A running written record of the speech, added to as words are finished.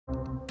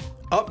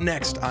Up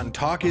next on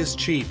Talk is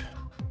Cheap.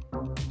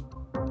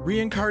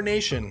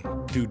 Reincarnation.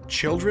 Do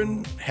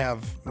children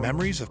have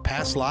memories of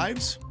past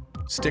lives?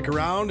 Stick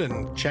around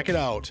and check it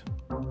out.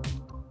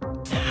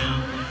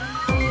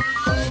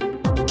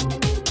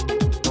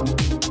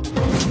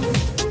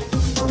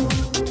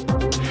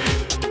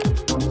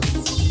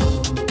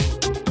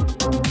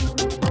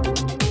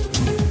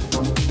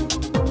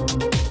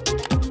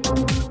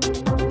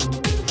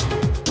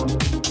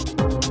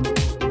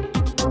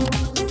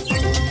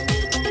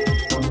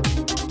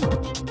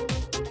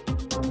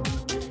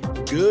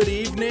 Good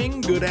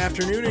evening, good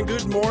afternoon, and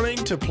good morning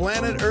to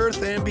planet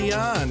Earth and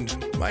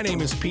beyond. My name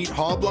is Pete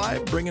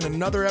Hallbly, bringing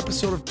another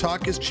episode of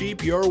Talk is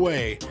Cheap your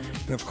way.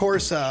 And of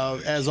course,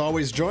 as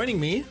always, joining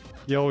me.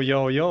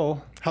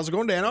 Yo. How's it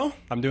going, Dano?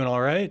 I'm doing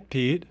all right,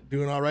 Pete.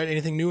 Doing all right?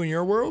 Anything new in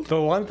your world?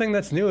 The one thing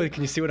that's new,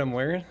 can you see what I'm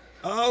wearing?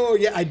 Oh,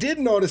 yeah, I did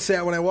notice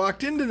that when I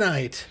walked in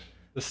tonight.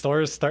 The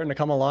store is starting to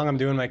come along. I'm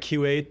doing my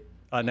QA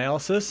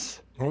analysis.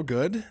 Oh,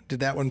 good.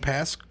 Did that one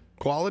pass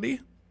quality?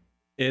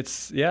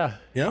 Yeah.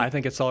 I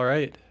think it's all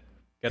right.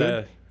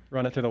 Gotta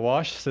run it through the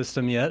wash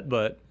system yet,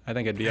 but I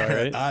think it'd be all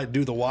right. I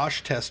do the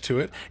wash test to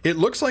it. It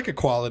looks like a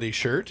quality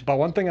shirt. But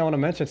one thing I want to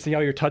mention, see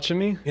how you're touching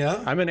me?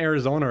 Yeah. I'm in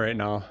Arizona right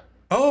now.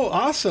 Oh,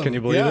 awesome. Can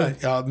you believe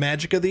it?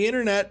 Magic of the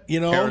internet, you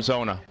know.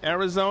 Arizona.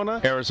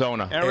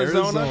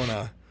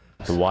 The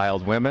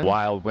wild women,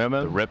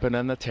 the ripping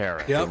and the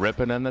tearing, Yep. the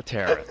ripping and the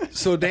tearing.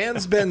 So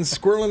Dan's been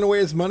squirreling away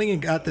his money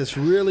and got this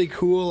really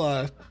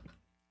cool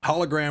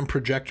hologram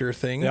projector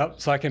thing. Yep,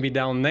 so I can be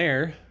down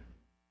there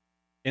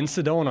in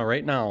Sedona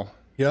right now.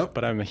 Yep.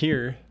 But I'm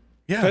here.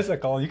 Yeah.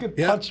 Physical. You could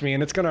punch me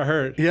and it's going to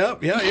hurt.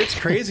 Yep. Yeah, it's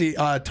crazy.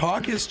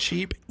 Talk is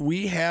cheap.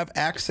 We have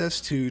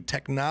access to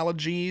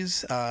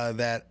technologies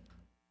that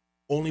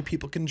only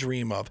people can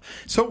dream of.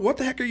 So what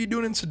the heck are you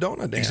doing in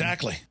Sedona, Dan?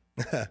 Exactly.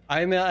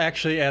 I'm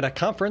actually at a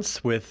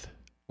conference with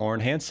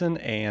Lauren Hansen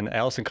and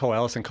Allison Coe.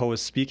 Allison Coe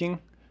is speaking.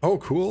 Oh,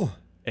 cool.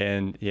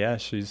 And yeah,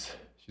 she's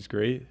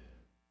great.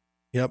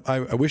 Yep.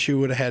 I wish you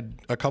would have had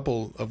a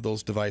couple of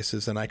those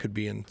devices and I could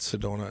be in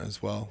Sedona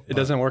as well. It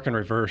doesn't work in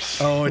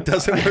reverse. Oh, it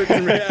doesn't work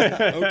in reverse.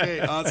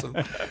 Okay,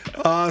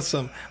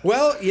 awesome.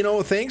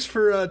 Well, thanks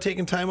for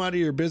taking time out of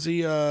your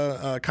busy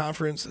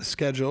conference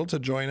schedule to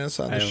join us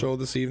on the show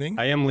this evening.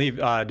 I am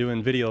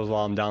doing videos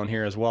while I'm down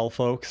here as well,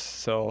 folks.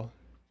 So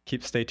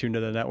stay tuned to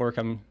the network.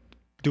 I'm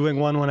doing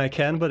one when I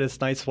can, but it's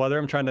nice weather.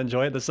 I'm trying to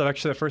enjoy it. This is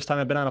actually the first time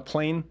I've been on a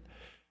plane,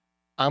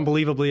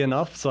 unbelievably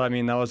enough. So,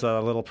 that was a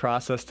little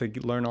process to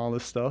learn all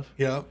this stuff.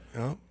 Yeah.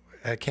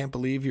 I can't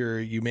believe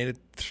you made it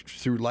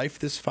through life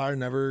this far,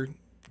 never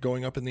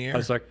going up in the air.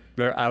 I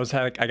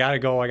gotta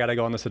go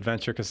on this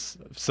adventure because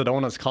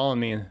Sedona's calling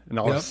me and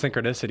all the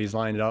synchronicities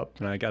lined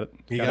up, and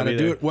you gotta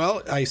do it.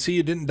 Well, I see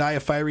you didn't die a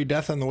fiery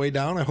death on the way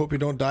down. I hope you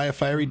don't die a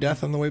fiery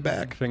death on the way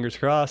back. Fingers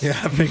crossed.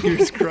 Yeah,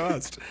 fingers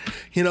crossed.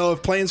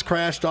 If planes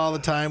crashed all the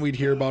time, we'd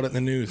hear about it in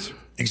the news.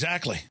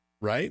 Exactly.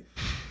 Right?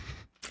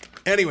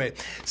 Anyway,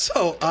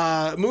 so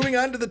moving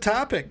on to the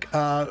topic.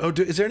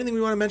 Is there anything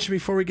we want to mention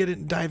before we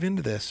dive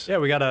into this? Yeah,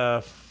 we got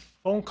a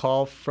phone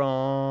call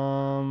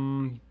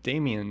from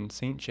Damien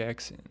St.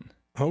 Jackson.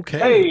 Okay.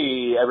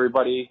 Hey,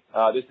 everybody.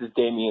 This is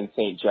Damien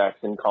St.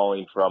 Jackson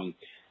calling from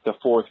the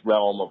fourth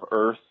realm of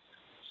Earth,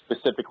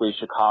 specifically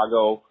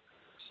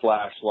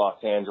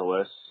Chicago/Los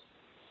Angeles.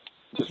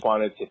 Just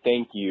wanted to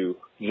thank you,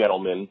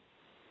 gentlemen,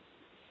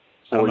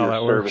 for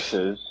your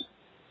services.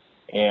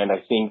 And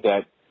I think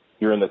that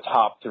you're in the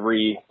top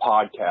 3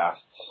 podcasts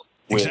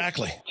with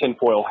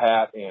Tinfoil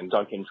Hat and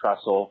Duncan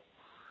Trussell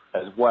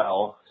as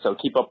well. So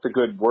keep up the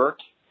good work.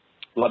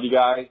 Love you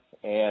guys,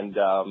 and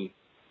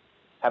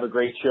have a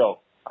great show.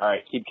 All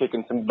right, keep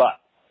kicking some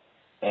butt.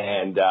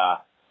 And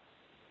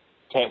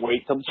can't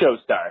wait till the show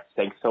starts.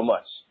 Thanks so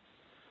much.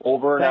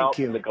 Over and out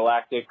from the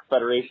Galactic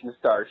Federation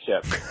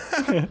Starship.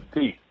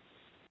 Peace.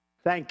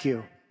 Thank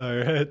you. All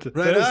right.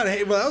 Right on.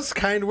 Hey, well, that was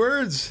kind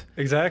words.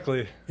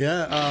 Exactly.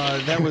 Yeah,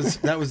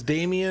 that was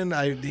Damien.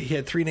 He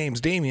had 3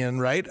 names. Damien,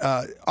 right?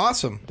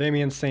 Awesome.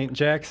 Damien St.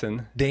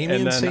 Jackson.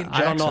 Damien St. Jackson.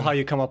 I don't know how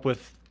you come up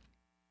with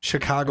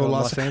Chicago,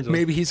 Los Angeles.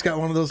 Maybe he's got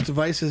one of those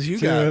devices you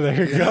got.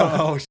 There you go.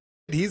 Oh,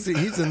 he's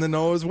in the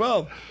know as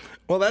well.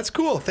 Well, that's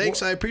cool.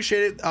 Thanks. I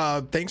appreciate it.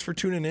 Thanks for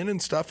tuning in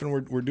and stuff. And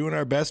we're doing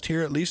our best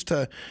here, at least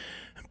to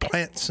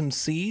plant some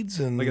seeds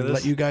and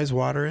let you guys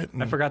water it.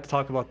 I forgot to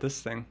talk about this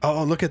thing.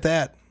 Oh, look at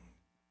that.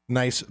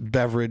 Nice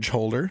beverage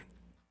holder.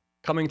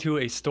 Coming to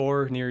a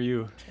store near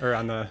you, or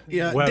on the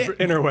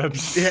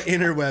interwebs. Yeah,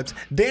 interwebs.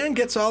 Dan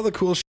gets all the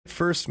cool shit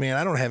first, man.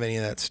 I don't have any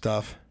of that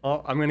stuff.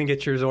 Oh, I'm going to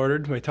get yours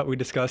ordered. We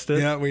discussed it.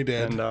 Yeah, we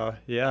did. And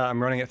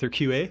I'm running it through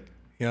QA.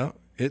 Yeah,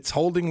 it's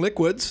holding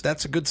liquids.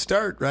 That's a good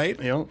start,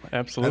 right? Yeah,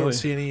 absolutely. I don't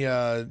see any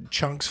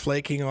chunks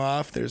flaking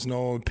off. There's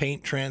no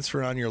paint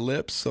transfer on your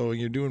lips, so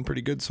you're doing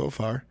pretty good so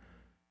far.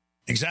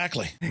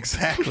 Exactly.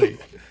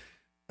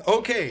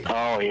 Okay.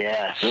 Oh,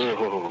 yes.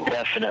 Ooh,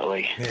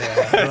 definitely.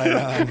 Yeah,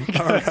 right on.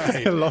 All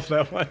right. I love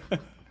that one.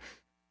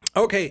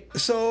 Okay,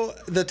 so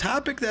the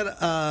topic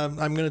that I'm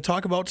going to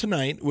talk about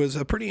tonight was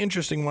a pretty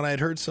interesting one. I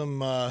had heard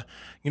some,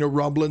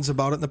 rumblings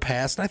about it in the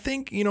past. And I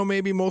think,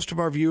 maybe most of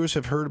our viewers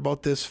have heard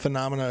about this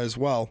phenomena as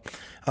well.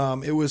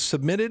 It was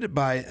submitted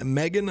by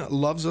Megan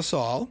Loves Us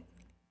All.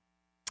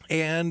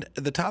 And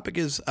the topic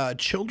is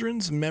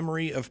children's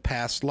memory of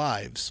past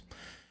lives.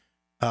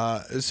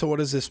 So what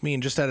does this mean?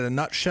 Just at a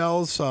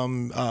nutshell,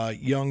 some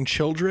young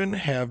children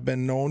have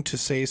been known to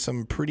say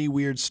some pretty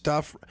weird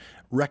stuff,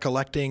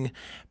 recollecting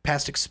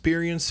past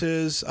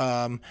experiences,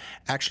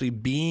 actually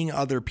being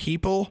other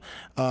people,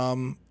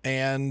 and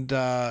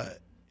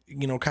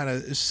kind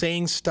of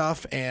saying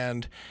stuff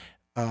and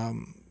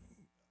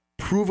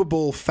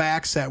provable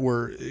facts that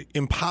were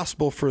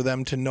impossible for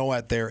them to know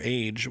at their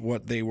age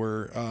what they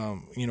were,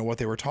 what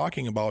they were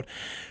talking about.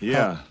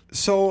 Yeah.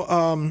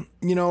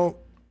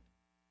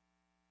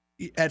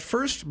 At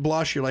first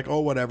blush, you're like,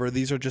 oh, whatever.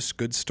 These are just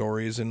good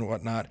stories and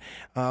whatnot.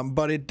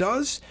 But it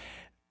does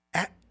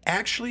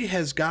actually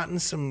has gotten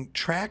some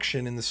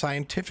traction in the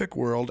scientific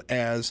world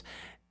as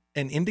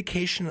an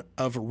indication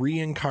of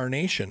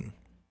reincarnation.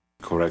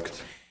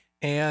 Correct.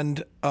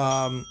 And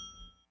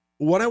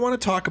what I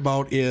want to talk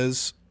about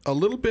is put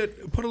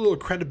a little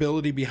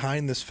credibility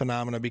behind this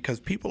phenomena, because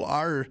people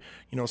are,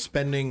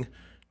 spending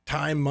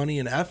time, money,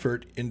 and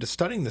effort into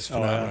studying this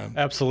phenomenon.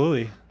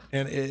 Absolutely.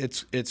 And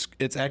it's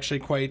actually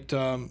quite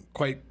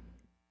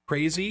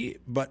crazy,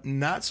 but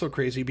not so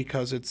crazy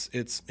because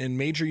it's in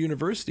major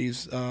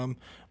universities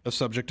a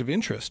subject of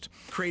interest.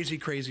 Crazy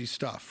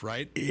stuff,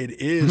 right?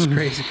 It is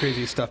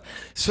crazy stuff.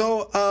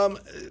 So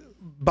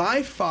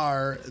by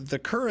far, the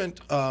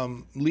current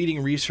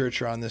leading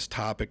researcher on this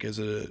topic is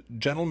a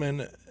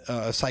gentleman,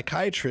 a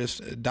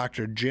psychiatrist,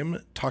 Dr.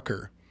 Jim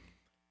Tucker.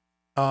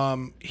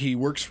 He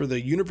works for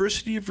the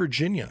University of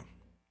Virginia,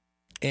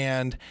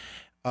 and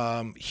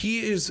he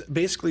is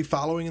basically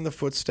following in the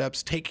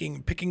footsteps,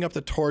 picking up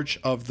the torch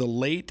of the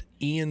late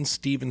Ian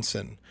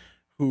Stevenson,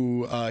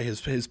 who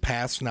has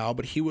passed now,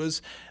 but he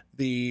was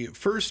the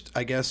first,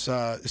 I guess,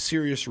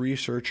 serious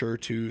researcher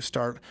to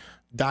start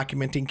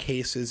documenting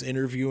cases,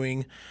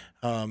 interviewing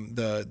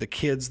the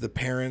kids, the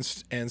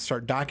parents, and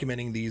start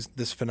documenting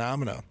this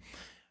phenomena.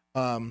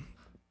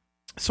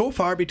 So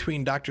far,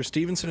 between Dr.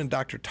 Stevenson and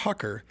Dr.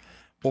 Tucker,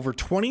 over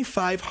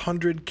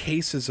 2,500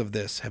 cases of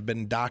this have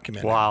been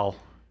documented. Wow.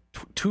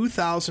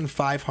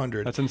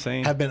 2,500. That's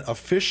insane. Have been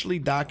officially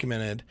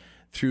documented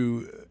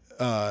through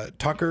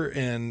Tucker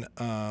and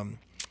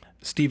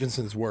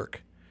Stevenson's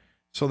work.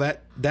 So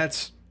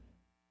that's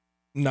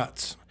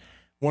nuts.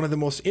 One of the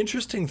most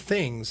interesting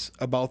things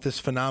about this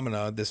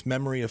phenomena, this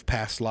memory of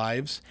past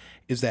lives,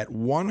 is that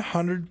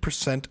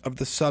 100% of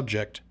the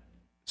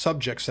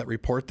subjects that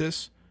report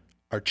this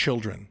are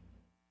children.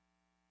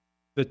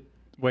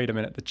 Wait a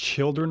minute. The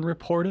children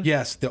reported?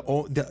 Yes,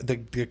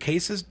 the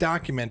cases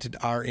documented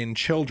are in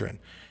children.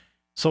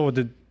 So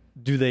do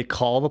they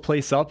call the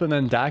place up and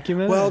then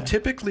document Well, it?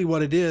 typically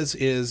what it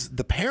is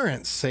the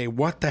parents say,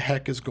 what the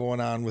heck is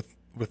going on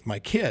with my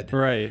kid?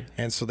 Right.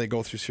 And so they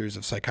go through a series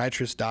of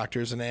psychiatrists,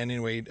 doctors, and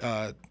anyway,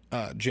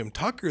 Jim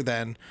Tucker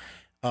then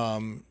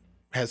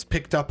has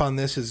picked up on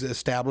this, has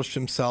established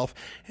himself,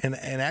 and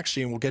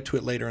actually, and we'll get to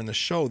it later in the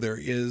show, there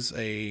is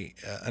a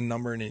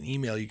number and an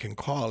email you can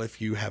call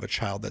if you have a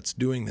child that's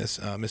doing this.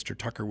 Mr.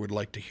 Tucker would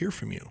like to hear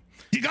from you.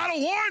 You got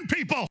to warn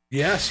people.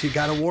 Yes, you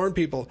got to warn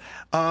people.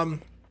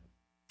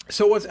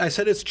 So what I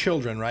said, it's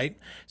children, right?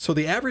 So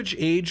the average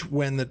age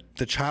when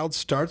the child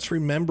starts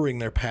remembering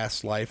their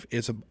past life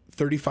is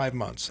 35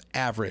 months,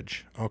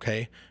 average,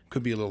 okay?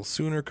 Could be a little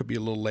sooner, could be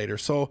a little later.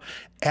 So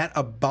at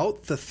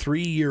about the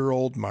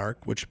 3-year-old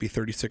mark, which would be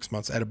 36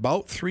 months, at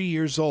about 3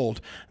 years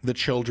old, the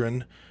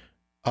children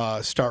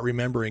start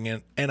remembering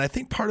it. And I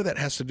think part of that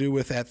has to do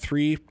with at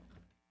 3,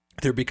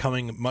 they're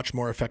becoming much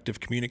more effective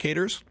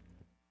communicators.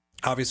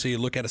 Obviously, you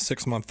look at a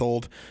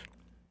 6-month-old,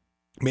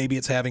 maybe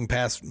it's having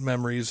past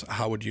memories.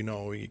 How would you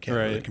know? You can't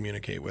really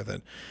communicate with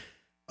it.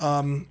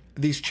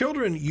 These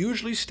children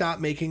usually stop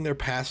making their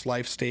past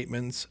life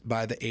statements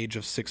by the age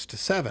of 6 to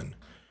 7.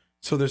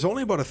 So there's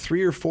only about a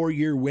 3 or 4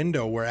 year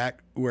window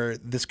where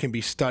this can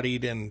be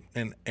studied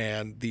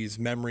and these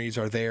memories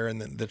are there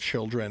and the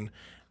children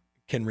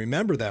can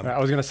remember them. I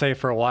was going to say,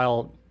 for a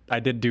while, I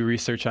did do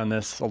research on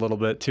this a little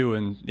bit too,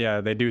 and yeah,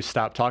 they do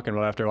stop talking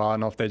about it after a while. I don't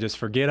know if they just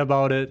forget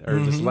about it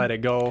or just let it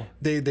go.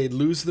 They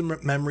lose the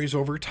memories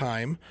over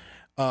time.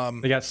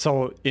 They got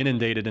so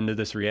inundated into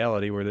this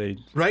reality where they...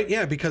 Right,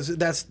 yeah, because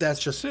that's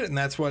just it. And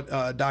that's what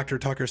Dr.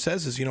 Tucker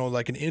says is,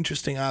 like an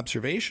interesting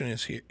observation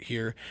is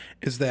here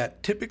is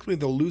that typically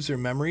they'll lose their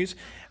memories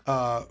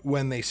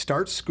when they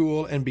start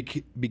school and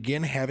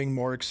begin having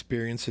more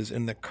experiences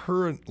in the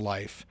current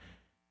life.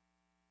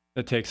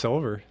 It takes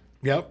over.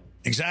 Yep.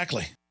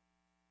 Exactly.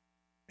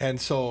 And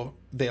so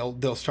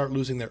they'll start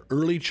losing their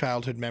early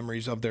childhood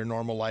memories of their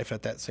normal life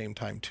at that same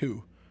time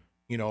too.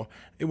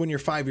 When you're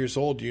 5 years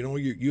old,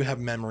 you have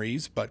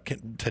memories, but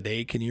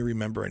today, can you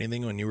remember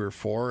anything when you were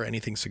 4,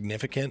 anything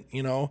significant,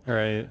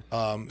 Right.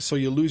 So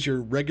you lose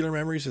your regular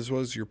memories as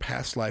well as your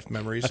past life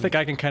memories. I think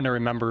I can kind of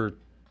remember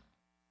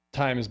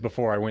times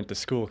before I went to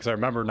school, because I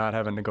remember not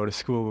having to go to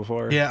school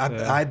before.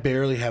 Yeah, I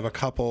barely have a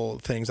couple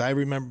things. I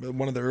remember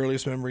one of the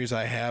earliest memories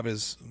I have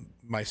is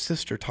my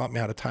sister taught me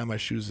how to tie my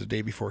shoes the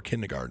day before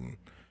kindergarten.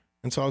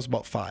 And so I was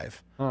about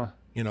 5,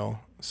 you know.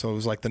 So it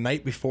was like the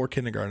night before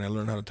kindergarten, I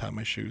learned how to tie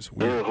my shoes.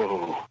 Weird.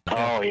 Ooh.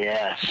 Oh,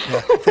 yes.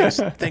 Yeah,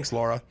 thanks,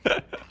 Laura.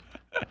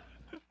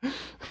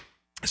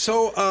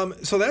 So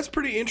that's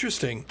pretty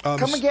interesting.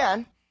 Come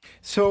again.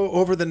 So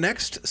over the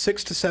next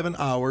 6 to 7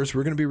 hours,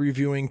 we're going to be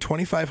reviewing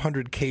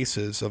 2,500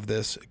 cases of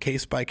this,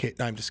 case by case.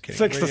 No, I'm just kidding.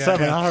 6 to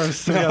 7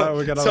 hours. No,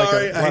 we got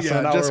sorry, like a less than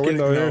an hour just kidding.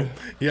 window No. here.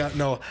 Yeah,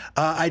 no.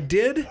 I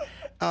did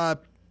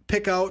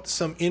pick out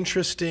some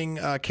interesting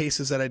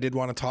cases that I did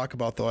want to talk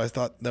about, though. I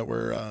thought that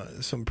were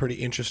some pretty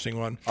interesting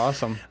one.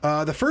 Awesome.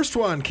 The first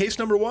one, case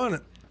number 1,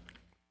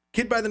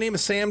 kid by the name of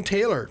Sam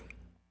Taylor.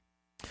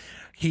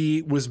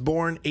 He was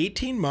born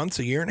 18 months,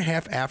 a year and a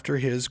half after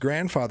his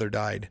grandfather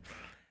died.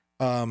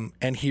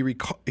 And he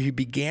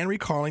began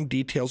recalling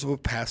details of a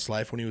past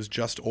life when he was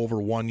just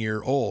over 1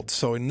 year old.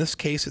 So in this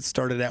case, it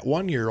started at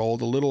 1 year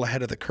old, a little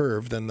ahead of the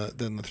curve than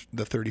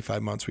the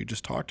 35 months we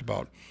just talked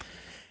about.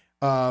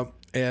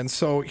 And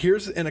so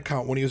here's an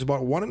account. When he was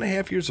about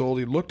 1.5 years old,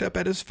 he looked up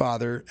at his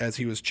father as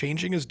he was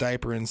changing his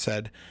diaper and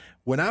said,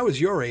 "When I was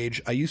your age,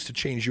 I used to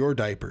change your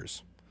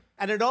diapers."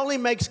 And it only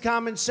makes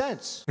common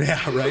sense.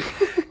 Yeah, right.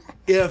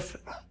 If,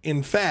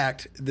 in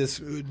fact,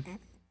 this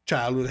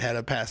child would have had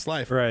a past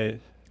life. Right.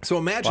 So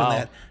imagine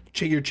that.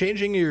 You're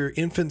changing your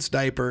infant's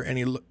diaper, and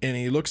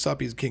he looks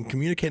up. He can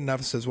communicate enough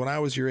and says, "When I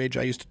was your age,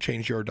 I used to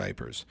change your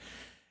diapers."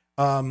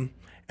 And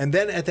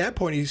then at that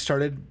point, he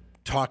started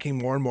talking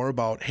more and more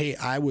about, "Hey,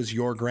 I was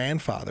your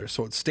grandfather."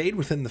 So it stayed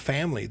within the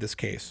family, this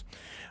case.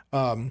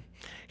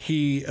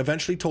 He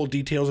eventually told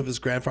details of his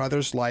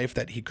grandfather's life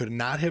that he could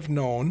not have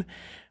known,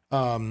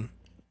 such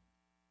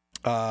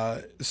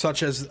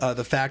as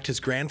the fact his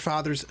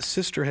grandfather's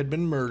sister had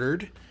been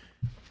murdered,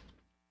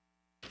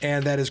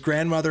 and that his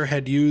grandmother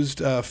had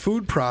used a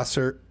food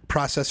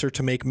processor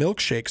to make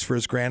milkshakes for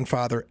his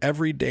grandfather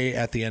every day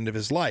at the end of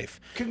his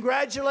life.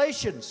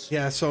 Congratulations.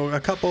 Yeah, so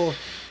a couple...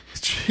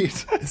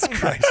 Jesus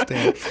Christ,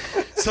 Dan.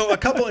 So a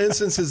couple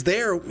instances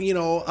there, you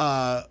know,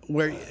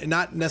 where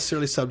not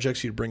necessarily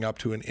subjects you'd bring up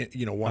to an,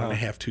 you know,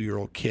 1.5,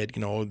 2-year-old kid,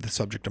 you know, the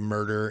subject of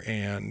murder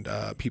and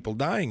people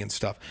dying and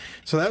stuff.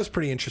 So that was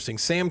pretty interesting.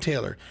 Sam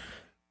Taylor.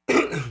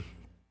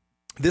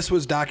 This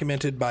was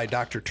documented by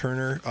Dr.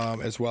 Turner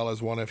as well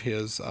as one of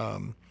his,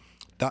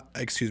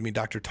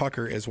 Dr.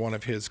 Tucker as one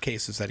of his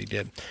cases that he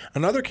did.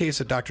 Another case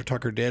that Dr.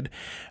 Tucker did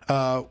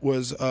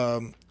was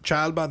a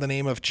child by the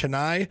name of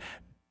Chumalai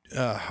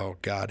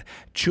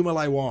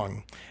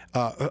Wong,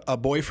 a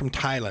boy from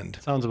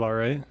Thailand. Sounds about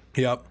right.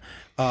 Yep.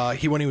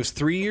 When he was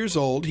 3 years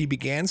old, he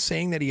began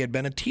saying that he had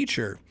been a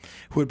teacher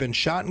who had been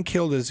shot and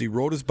killed as he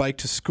rode his bike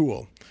to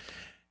school.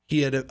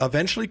 He had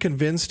eventually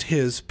convinced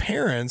his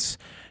parents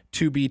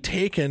to be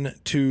taken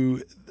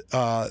to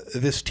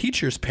this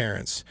teacher's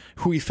parents,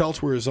 who he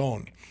felt were his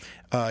own.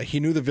 He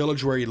knew the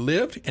village where he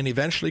lived and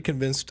eventually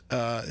convinced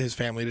his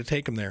family to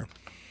take him there.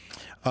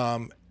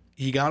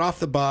 He got off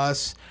the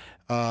bus.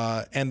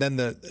 And then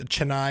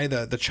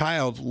the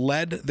child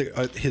led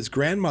his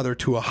grandmother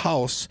to a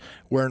house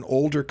where an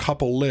older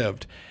couple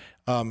lived.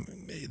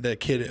 The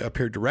kid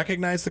appeared to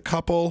recognize the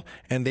couple,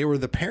 and they were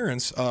the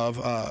parents of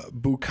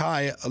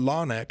Bukai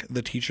Lonek,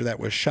 the teacher that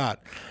was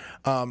shot.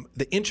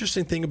 The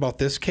interesting thing about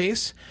this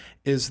case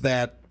is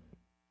that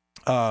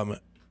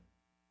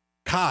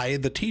Kai,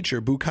 the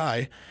teacher,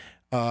 Buakai,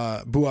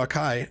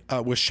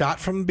 was shot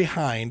from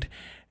behind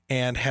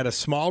and had a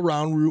small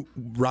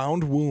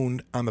round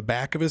wound on the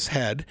back of his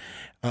head,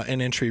 an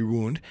entry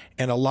wound,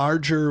 and a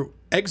larger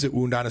exit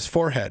wound on his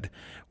forehead.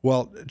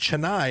 Well,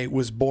 Chennai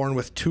was born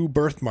with 2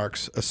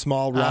 birthmarks, a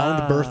small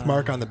round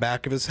birthmark on the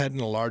back of his head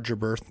and a larger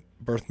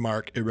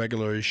birthmark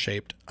irregularly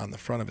shaped on the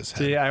front of his head.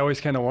 See, I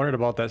always kind of wondered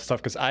about that stuff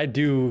because I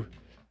do,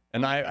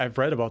 and I've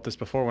read about this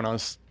before when I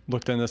was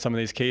looked into some of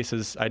these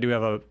cases. I do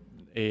have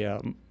a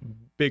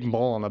big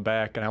mole on the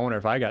back, and I wonder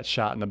if I got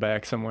shot in the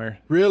back somewhere.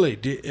 Really?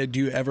 Do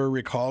you ever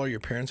recall, or your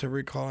parents ever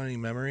recall any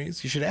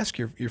memories? You should ask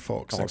your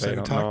folks. Oh, they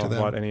don't talk to know them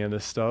about any of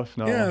this stuff.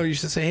 No. Yeah, you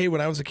should say, "Hey,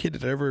 when I was a kid,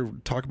 did I ever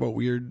talk about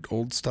weird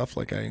old stuff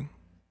like I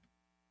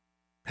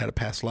had a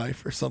past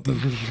life or something?"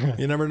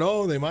 You never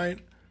know; they might.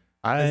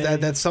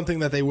 That's something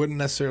that they wouldn't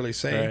necessarily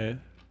say. Right.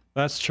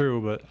 That's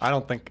true, but I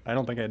don't think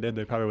I did.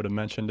 They probably would have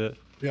mentioned it.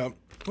 Yeah.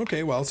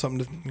 Okay, well,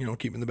 something to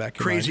keep in the back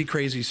of your mind.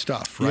 Crazy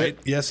stuff, right?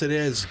 Yep. Yes, it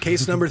is.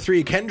 Case number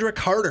 3, Kendra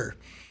Carter.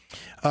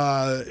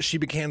 She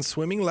began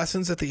swimming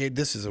lessons at the age...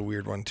 This is a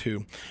weird one,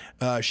 too.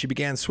 She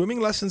began swimming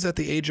lessons at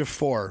the age of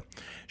 4.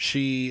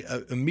 She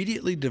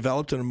immediately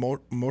developed an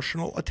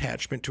emotional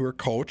attachment to her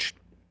coach,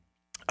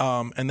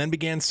 and then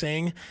began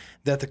saying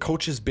that the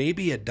coach's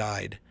baby had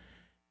died,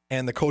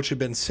 and the coach had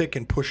been sick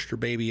and pushed her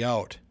baby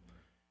out.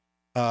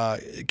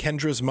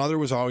 Kendra's mother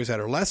was always at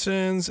her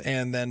lessons,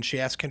 and then she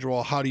asked Kendra,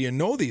 "Well, how do you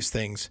know these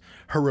things?"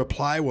 Her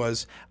reply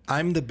was,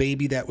 "I'm the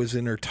baby that was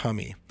in her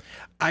tummy."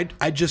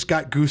 I just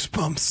got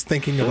goosebumps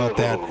thinking about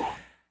that.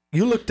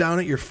 You look down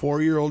at your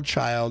 4-year-old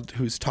child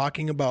who's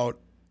talking about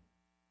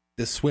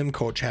this swim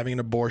coach having an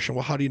abortion.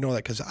 Well, how do you know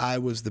that? Because I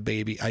was the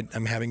baby.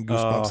 I'm having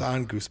goosebumps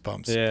on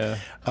goosebumps. Yeah.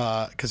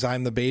 Because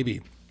I'm the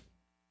baby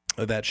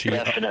that she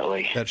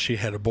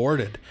had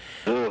aborted.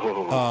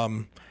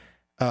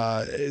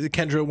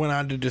 Kendra went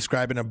on to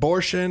describe an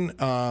abortion.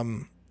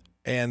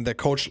 And the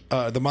coach,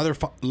 the mother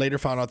later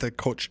found out that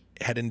coach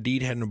had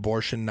indeed had an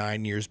abortion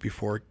 9 years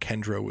before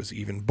Kendra was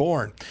even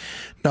born.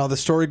 Now, the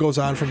story goes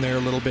on from there a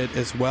little bit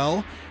as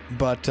well,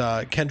 but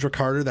Kendra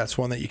Carter, that's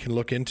one that you can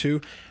look into.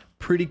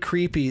 Pretty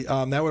creepy.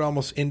 That would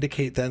almost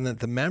indicate then that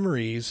the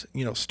memories,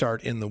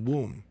 start in the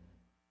womb.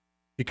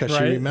 Because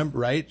she remember,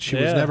 right? She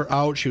was never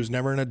out. She was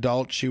never an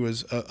adult. She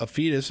was a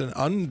fetus and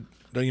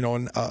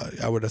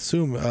I would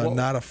assume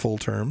not a full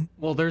term.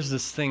 Well, there's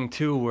this thing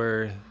too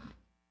where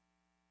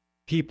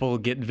people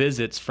get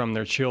visits from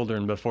their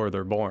children before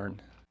they're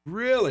born.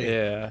 Really?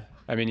 Yeah.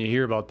 I mean, you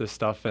hear about this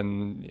stuff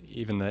and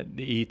even the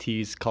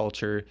ET's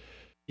culture.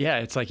 Yeah,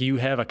 it's like you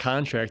have a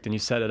contract and you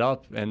set it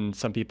up, and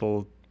some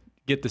people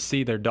get to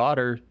see their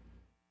daughter,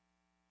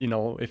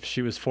 if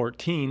she was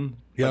 14,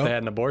 but they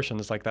had an abortion.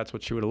 It's like that's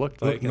what she would have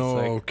looked like.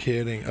 No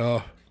kidding.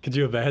 Oh. Could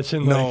you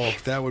imagine? No,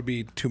 that would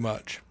be too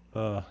much.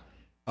 So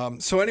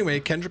anyway,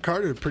 Kendra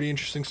Carter, pretty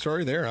interesting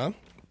story there, huh?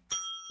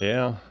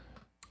 Yeah.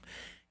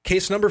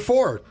 Case number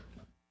 4.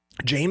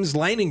 James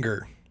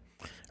Leininger.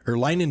 He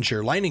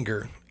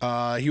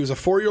was a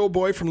 4-year-old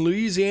boy from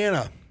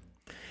Louisiana.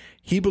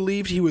 He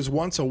believed he was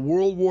once a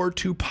World War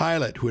II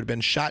pilot who had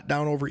been shot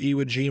down over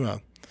Iwo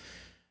Jima.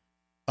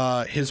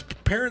 His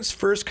parents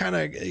first kind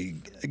of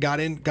got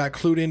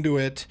clued into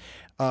it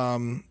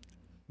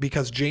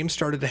because James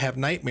started to have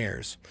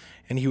nightmares,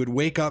 and he would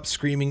wake up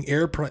screaming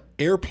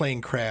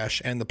airplane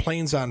crash and the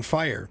plane's on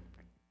fire.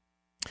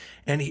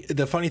 And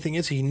the funny thing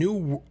is, he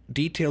knew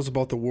details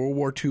about the World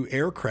War II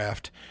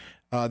aircraft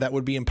that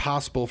would be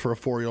impossible for a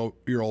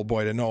 4-year-old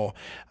boy to know.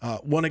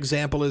 One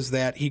example is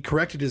that he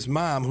corrected his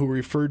mom, who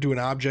referred to an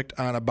object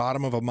on the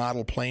bottom of a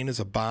model plane as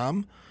a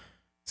bomb.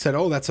 Said,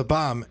 "Oh, that's a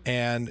bomb."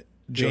 And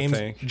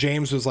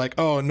James was like,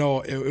 "Oh,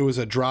 no, it was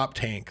a drop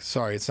tank.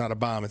 Sorry, it's not a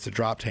bomb. It's a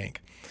drop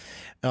tank."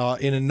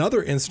 In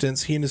another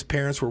instance, he and his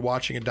parents were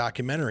watching a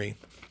documentary.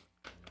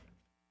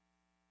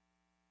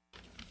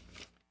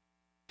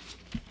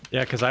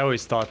 Yeah, because I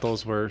always thought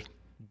those were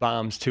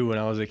bombs too when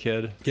I was a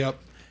kid. Yep.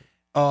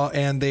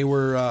 And they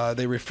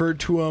referred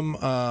to him,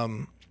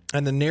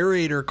 and the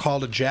narrator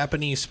called a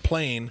Japanese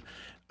plane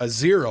a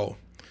Zero.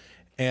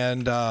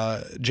 And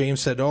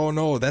James said, "Oh,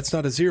 no, that's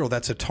not a Zero,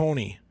 that's a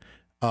Tony."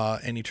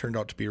 And he turned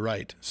out to be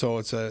right. So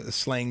it's a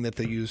slang that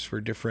they use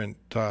for different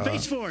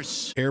Space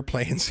Force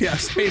airplanes. Yeah,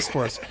 Space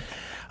Force.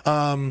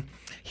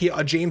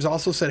 James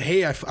also said,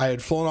 "Hey, I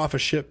had flown off a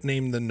ship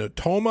named the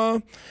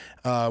Natoma,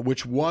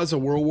 which was a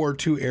World War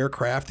II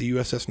aircraft, the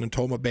USS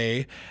Natoma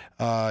Bay."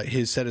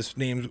 His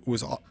name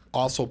was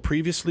also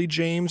previously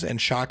James,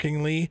 and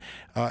shockingly,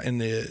 in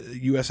the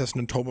USS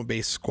Natoma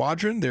Bay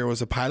squadron, there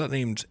was a pilot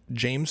named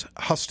James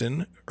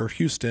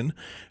Houston,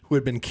 who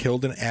had been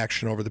killed in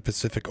action over the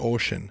Pacific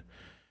Ocean.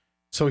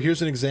 So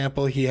here's an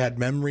example. He had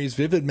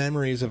vivid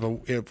memories of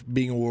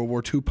being a World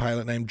War II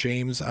pilot named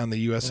James on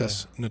the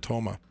USS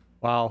Natoma.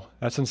 Wow,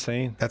 that's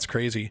insane. That's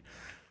crazy.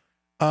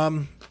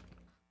 The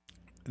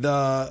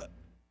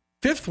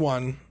 5th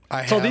one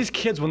I have. So these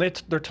kids, when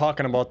they're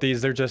talking about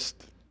these, they're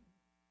just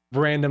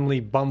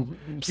randomly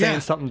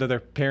saying something to their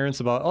parents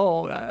about,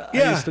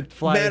 I used to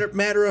fly.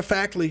 Matter of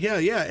factly, yeah.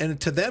 And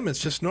to them, it's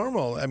just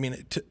normal. I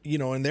mean,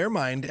 in their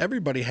mind,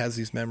 everybody has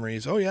these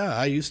memories. Oh yeah,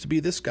 I used to be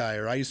this guy,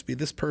 or I used to be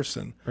this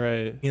person.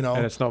 Right.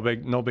 And it's no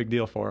big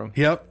deal for them.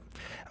 Yep.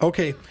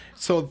 Okay,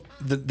 so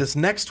this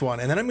next one,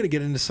 and then I'm going to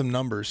get into some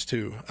numbers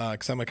too,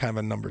 because I'm a kind of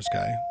a numbers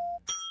guy.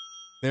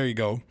 There you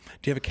go.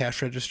 Do you have a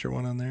cash register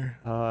one on there?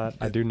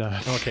 I do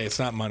not. Okay, it's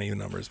not money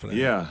numbers, but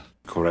yeah,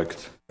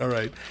 correct. All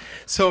right.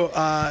 So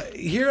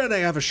here I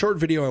have a short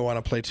video I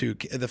want to play too.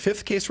 The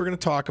 5th case we're going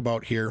to talk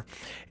about here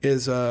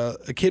is a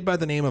kid by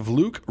the name of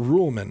Luke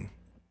Ruhlman.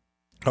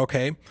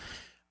 Okay.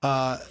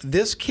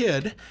 This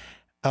kid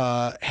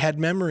had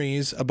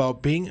memories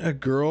about being a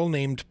girl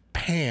named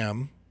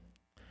Pam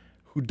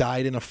who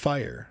died in a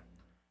fire.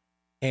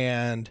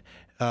 And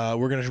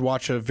we're going to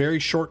watch a very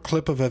short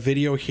clip of a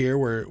video here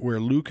where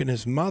Luke and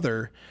his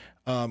mother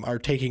are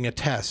taking a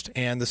test.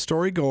 And the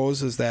story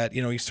goes is that,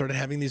 he started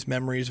having these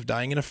memories of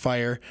dying in a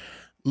fire.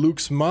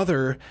 Luke's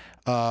mother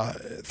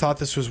thought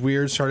this was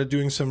weird, started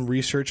doing some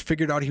research,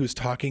 figured out he was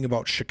talking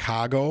about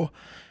Chicago.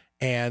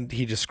 And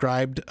he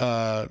described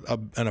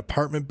an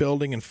apartment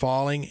building and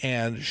falling,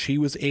 and she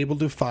was able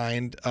to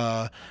find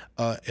an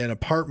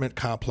apartment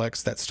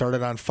complex that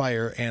started on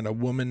fire and a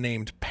woman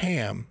named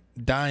Pam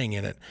dying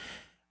in it.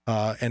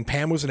 And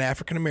Pam was an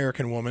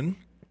African-American woman.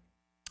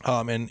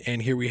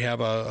 And here we have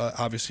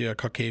obviously a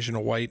Caucasian,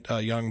 a white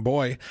young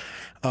boy.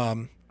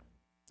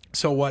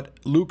 So what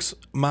Luke's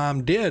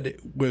mom did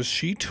was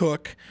she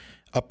took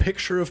a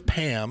picture of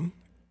Pam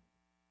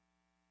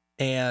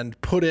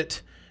and put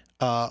it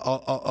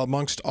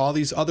amongst all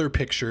these other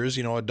pictures,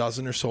 a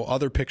dozen or so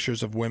other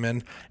pictures of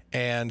women,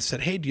 and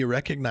said, "Hey, do you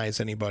recognize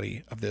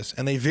anybody of this?"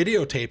 And they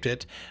videotaped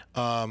it.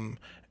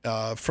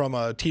 from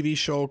a TV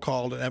show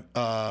called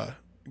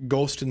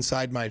Ghost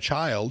Inside My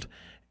Child.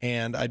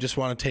 And I just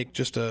want to take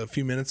just a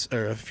few minutes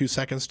or a few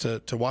seconds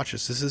to watch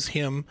this. This is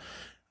him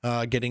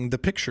getting the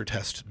picture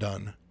test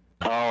done.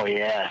 Oh,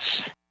 yes.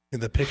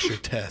 The picture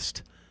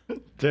test.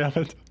 Damn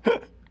it. All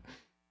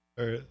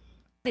right.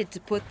 To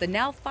put the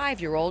now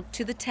 5-year-old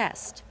to the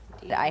test.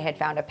 I had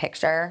found a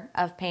picture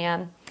of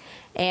Pam,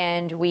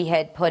 and we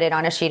had put it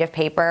on a sheet of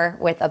paper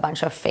with a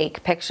bunch of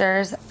fake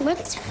pictures.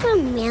 What's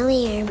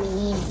familiar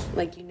mean?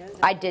 Like, you know,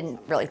 I didn't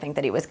really think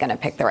that he was going to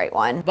pick the right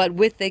one. But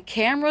with the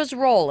cameras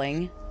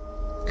rolling,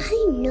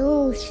 I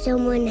know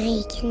someone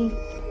I can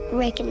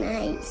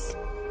recognize.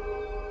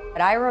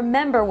 But I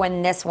remember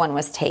when this one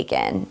was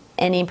taken,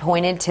 and he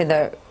pointed to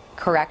the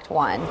correct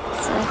one.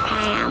 So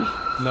Pam.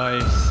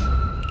 Nice.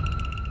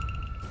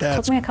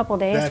 Took me a couple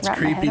days that's to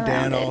wrap my creepy, head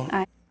around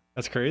Dano. it.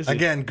 That's crazy.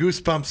 Again,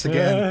 goosebumps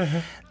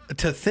again.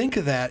 To think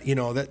of that, you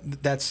know,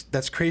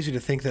 that's crazy to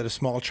think that a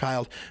small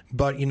child,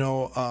 but, you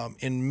know,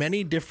 in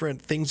many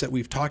different things that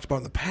we've talked about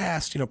in the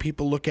past, you know,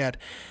 people look at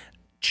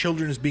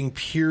children as being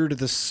pure to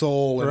the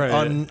soul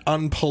and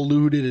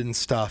unpolluted and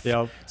stuff.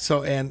 Yep.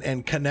 So,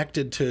 and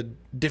connected to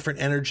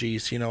different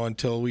energies, you know,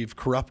 until we've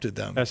corrupted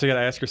them. So you got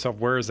to ask yourself,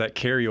 where is that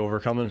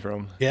carryover coming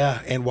from?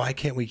 Yeah, and why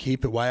can't we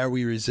keep it? Why are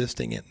we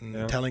resisting it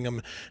and telling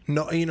them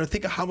no? You know,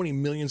 think of how many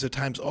millions of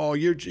times. Oh,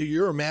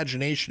 your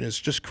imagination is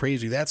just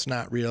crazy. That's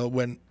not real.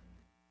 When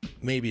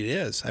maybe it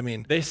is. I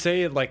mean, they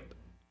say like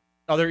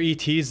other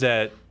ETs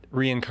that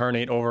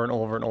reincarnate over and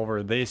over and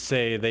over. They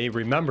say they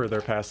remember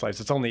their past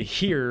lives. It's only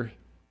here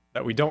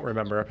that we don't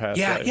remember our past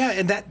lives. Yeah,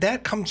 and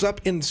that comes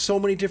up in so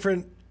many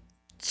different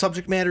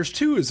subject matters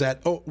too. Is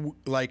that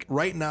like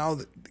right now,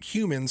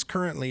 humans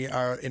currently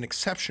are an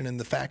exception in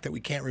the fact that we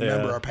can't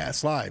remember our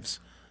past lives.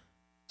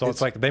 So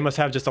it's like they must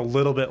have just a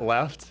little bit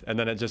left, and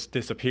then it just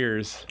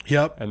disappears.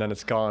 Yep. And then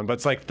it's gone. But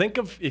it's like, think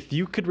of if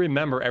you could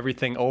remember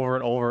everything over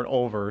and over and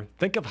over.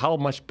 Think of how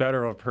much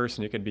better of a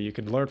person you could be. You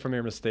could learn from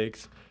your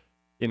mistakes.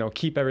 You know,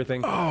 keep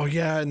everything. Oh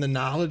yeah, and the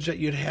knowledge that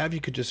you'd have,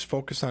 you could just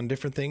focus on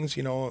different things.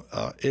 You know,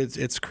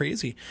 it's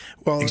crazy.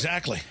 Well,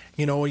 exactly.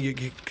 You know, you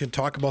can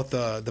talk about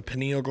the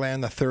pineal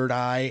gland, the third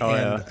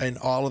eye, and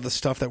all of the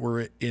stuff that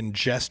we're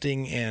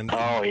ingesting and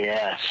oh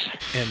yes,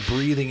 and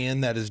breathing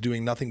in that is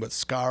doing nothing but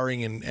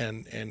scarring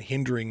and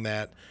hindering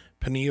that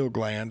pineal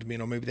gland. You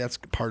know, maybe that's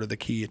part of the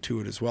key to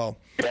it as well.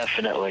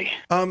 Definitely.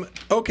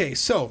 Okay,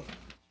 so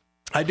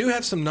I do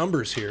have some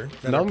numbers here.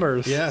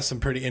 Numbers? Some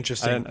pretty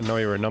interesting. I didn't know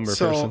you were a number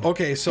person.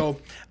 Okay, so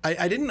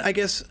I didn't, I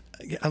guess,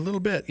 a little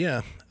bit,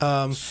 yeah.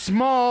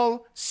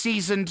 Small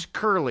seasoned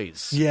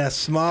curlies. Yeah,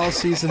 small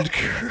seasoned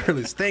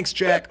curlies. Thanks,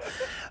 Jack.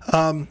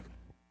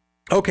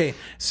 Okay,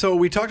 so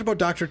we talked about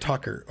Dr.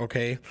 Tucker,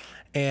 okay?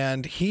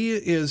 And he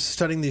is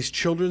studying these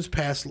children's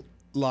past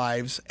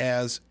lives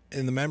as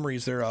in the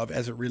memories thereof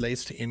as it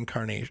relates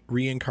to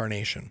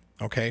reincarnation.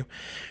 Okay,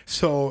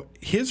 so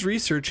his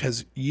research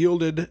has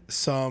yielded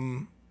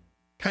some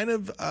kind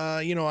of,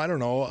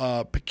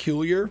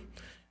 peculiar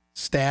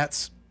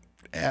stats,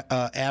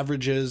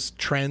 averages,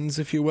 trends,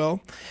 if you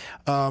will.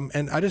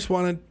 And I just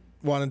wanted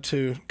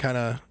to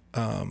kind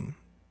of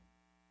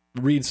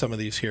read some of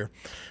these here.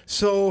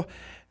 So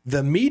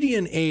the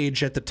median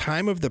age at the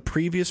time of the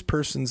previous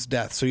person's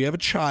death. So you have a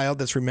child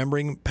that's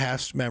remembering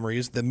past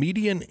memories. The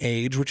median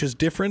age, which is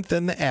different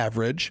than the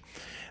average.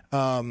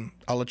 I'll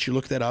let you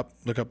look that up.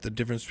 Look up the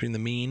difference between the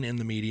mean and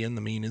the median.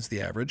 The mean is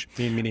the average.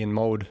 Median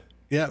mode.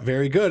 Yeah,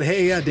 very good.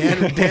 Hey, yeah,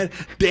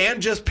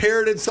 Dan just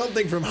parroted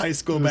something from high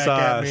school back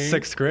at me.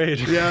 6th grade.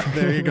 Yeah,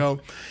 there you go.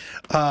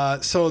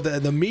 So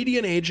the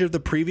median age of the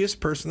previous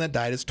person that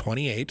died is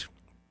 28.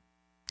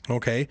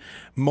 Okay.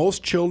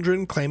 Most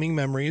children claiming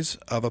memories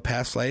of a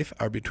past life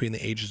are between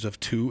the ages of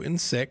 2 and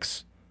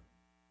 6.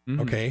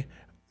 Okay.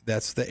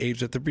 That's the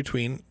age that they're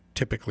between,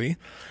 typically.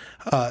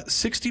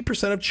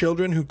 60% of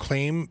children who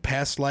claim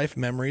past life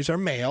memories are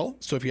male.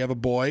 So if you have a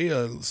boy,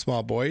 a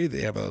small boy,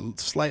 they have a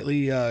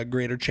slightly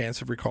greater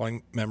chance of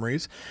recalling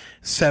memories.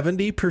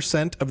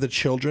 70% of the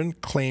children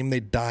claim they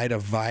died a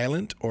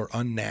violent or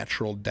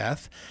unnatural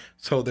death.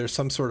 So there's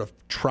some sort of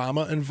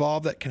trauma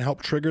involved that can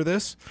help trigger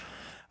this.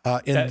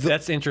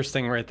 That's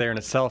interesting right there in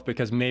itself,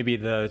 because maybe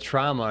the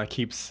trauma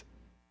keeps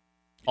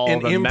all the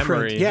imprint,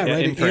 memory. Yeah,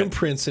 right. It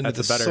imprints into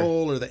the better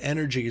soul or the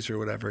energies or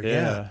whatever.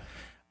 Yeah.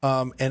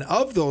 And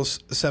of those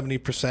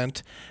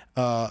 70%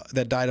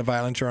 that died of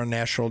violent or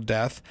unnatural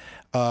death,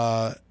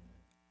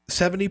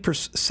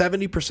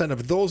 70%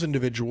 of those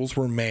individuals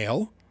were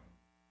male.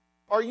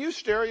 Are you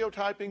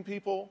stereotyping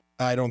people?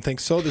 I don't think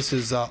so. This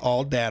is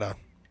all data.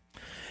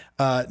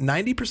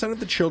 90% of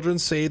the children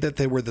say that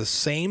they were the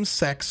same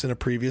sex in a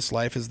previous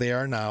life as they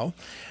are now.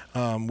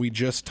 We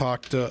just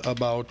talked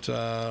about,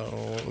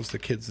 what was the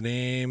kid's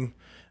name?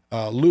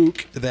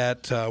 Luke,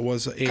 that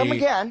was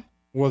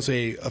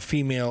a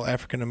female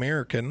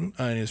African-American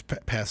in his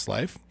past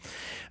life.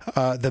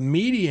 The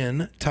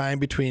median time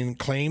between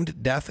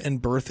claimed death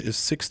and birth is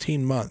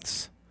 16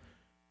 months.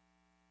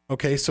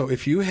 Okay, so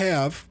if you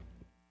have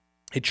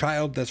a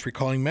child that's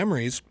recalling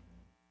memories,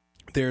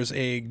 there's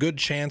a good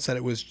chance that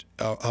it was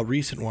a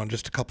recent one,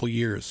 just a couple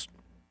years.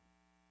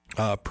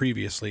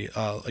 previously,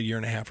 a year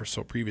and a half or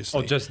so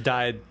previously. Oh, just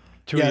died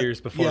 2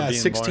 years before being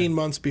 16 born.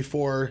 months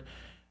before.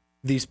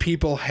 These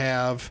people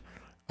have,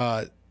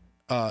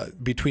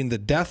 between the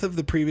death of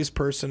the previous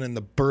person and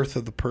the birth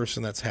of the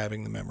person that's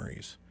having the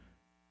memories,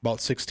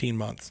 about 16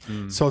 months.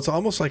 So it's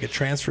almost like it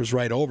transfers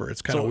right over.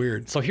 It's kind of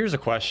weird. So here's a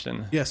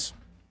question. Yes.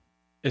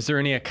 Is there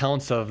any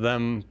accounts of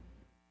them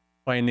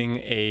finding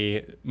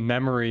a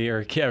memory or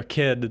a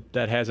kid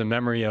that has a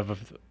memory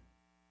of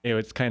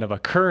it's kind of a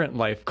current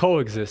life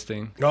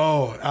coexisting?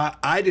 Oh,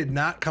 I did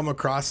not come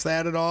across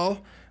that at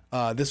all.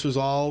 This was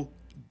all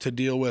to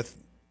deal with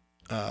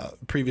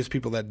previous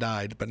people that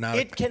died, but not.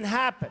 It can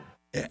happen.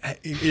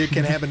 It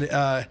can happen.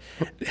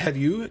 Have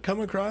you come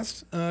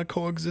across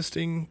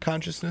coexisting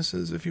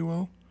consciousnesses, if you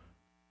will?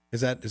 Is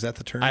that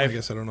the term? I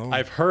guess I don't know.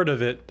 I've heard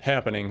of it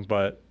happening,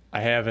 but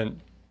I haven't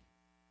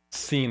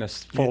seen a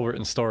full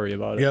written story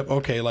about it. Yep.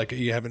 Okay. Like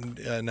you haven't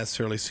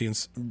necessarily seen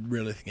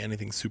really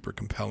anything super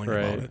compelling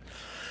about it.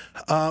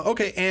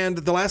 Okay. And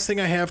the last thing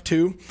I have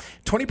too,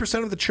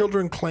 20% of the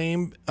children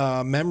claim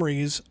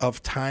memories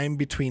of time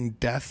between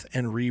death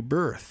and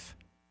rebirth.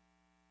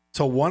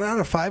 So 1 out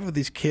of 5 of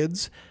these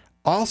kids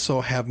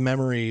also have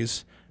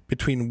memories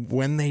between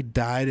when they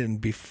died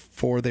and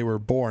before they were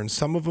born.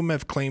 Some of them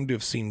have claimed to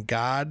have seen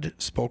God,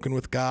 spoken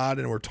with God,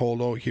 and were told,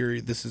 oh,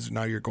 here, this is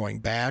now you're going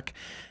back,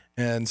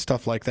 and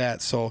stuff like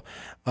that. So,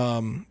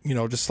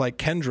 just like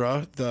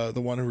Kendra,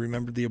 the one who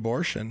remembered the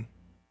abortion,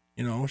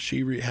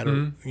 she had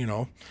her,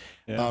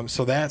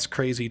 so that's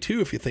crazy too,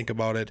 if you think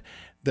about it,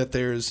 that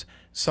there's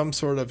some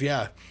sort of,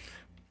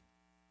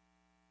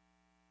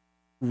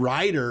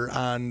 rider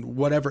on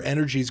whatever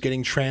energy is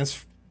getting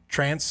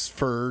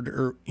transferred,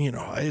 or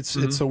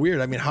it's so weird.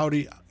 I mean,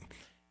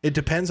 it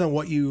depends on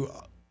what you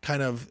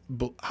kind of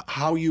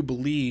how you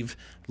believe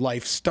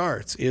life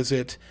starts.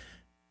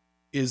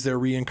 Is there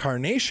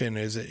reincarnation?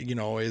 Is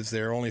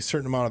there only a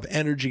certain amount of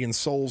energy and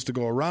souls to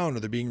go around? Are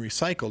they being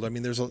recycled? I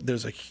mean,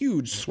 there's a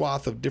huge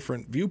swath of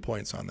different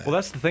viewpoints on that. Well,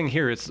 that's the thing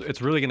here.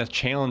 It's really going to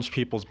challenge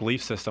people's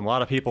belief system. A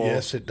lot of people,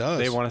 yes, it does.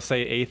 They want to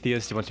say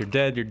atheist. Once you're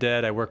dead, you're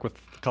dead. I work with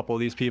a couple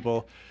of these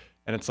people.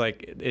 And it's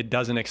like, it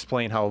doesn't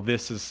explain how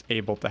this is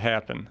able to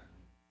happen.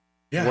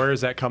 Yeah. Where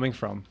is that coming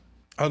from?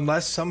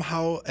 Unless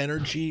somehow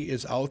energy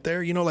is out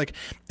there. Like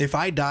if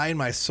I die and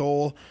my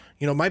soul,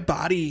 my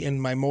body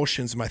and my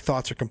emotions and my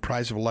thoughts are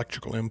comprised of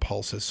electrical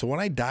impulses. So when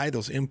I die,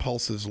 those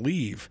impulses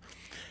leave.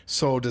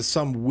 So does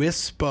some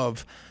wisp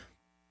of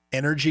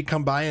energy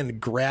come by and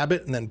grab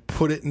it and then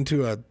put it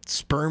into a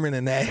sperm and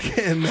an egg?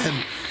 And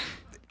then,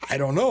 I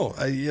don't know,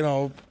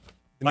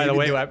 By the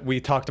way,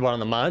 we talked about on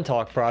the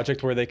Montauk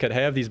project where they could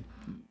have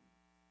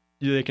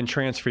they can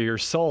transfer your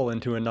soul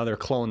into another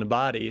cloned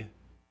body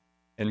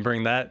and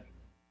bring that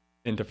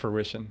into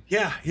fruition.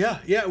 Yeah.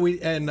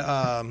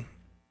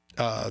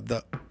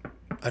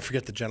 I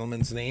forget the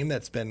gentleman's name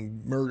that's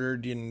been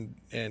murdered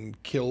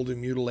and killed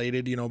and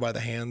mutilated, by the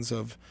hands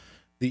of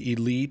the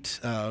elite.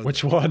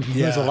 Which one?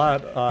 Yeah. There's a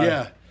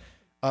lot.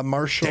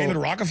 Marshall. David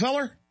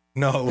Rockefeller?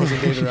 No, it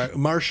wasn't David.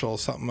 Marshall.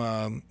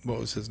 Something. What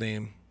was his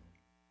name?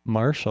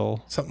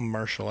 Marshall. Something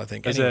Marshall, I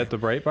think. Is that the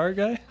Breitbart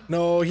guy?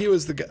 No, he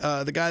was the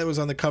guy that was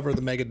on the cover of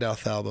the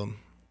Megadeth album.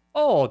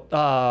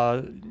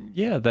 Oh,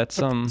 yeah, that's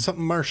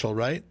something Marshall,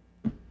 right?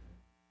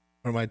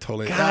 Or am I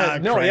totally? No,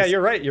 Christ. Yeah,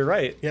 you're right. You're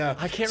right. Yeah,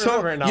 I can't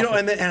remember it now.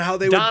 And how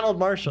they Donald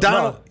Marshall.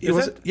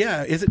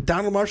 Is it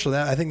Donald Marshall?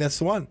 I think that's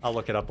the one. I'll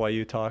look it up while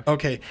you talk.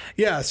 Okay.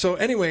 Yeah. So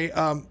anyway,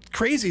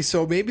 crazy.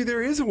 So maybe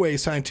there is a way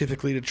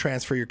scientifically to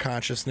transfer your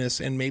consciousness,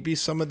 and maybe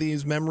some of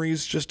these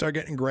memories just are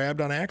getting grabbed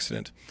on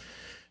accident.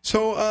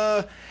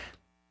 So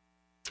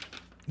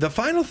the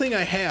final thing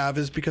I have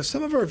is, because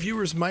some of our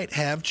viewers might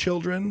have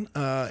children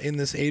in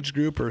this age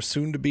group, or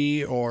soon to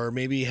be, or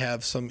maybe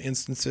have some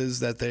instances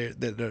that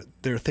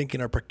they're thinking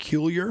are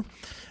peculiar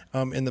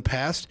in the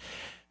past.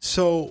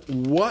 So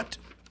what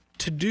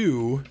to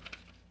do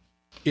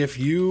if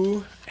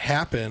you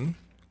happen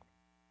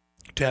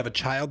to have a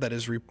child that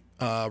is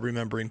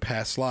remembering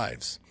past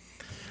lives?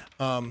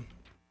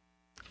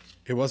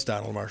 It was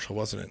Donald Marshall,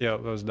 wasn't it? Yeah,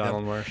 it was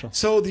Donald Marshall.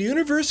 So the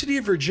University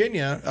of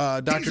Virginia,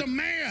 He's a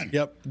man.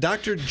 Yep,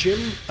 Dr. Jim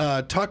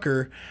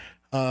Tucker,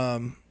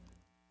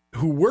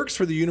 who works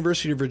for the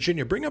University of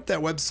Virginia. Bring up that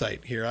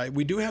website here.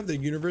 We do have the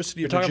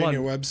University of Virginia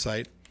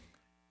website.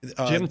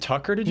 Jim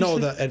Tucker, did you say? No,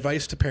 the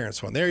Advice to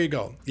Parents one. There you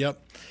go.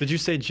 Yep. Did you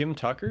say Jim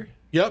Tucker?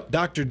 Yep,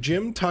 Dr.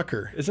 Jim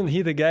Tucker. Isn't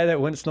he the guy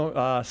that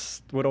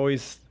would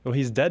always... Well,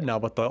 he's dead now,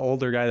 but the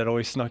older guy that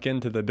always snuck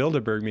into the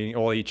Bilderberg meeting.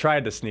 Well, he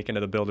tried to sneak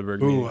into the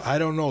Bilderberg meeting. I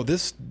don't know.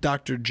 This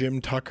Dr. Jim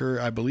Tucker,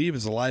 I believe,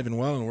 is alive and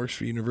well and works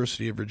for the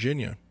University of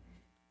Virginia.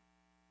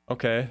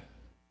 Okay.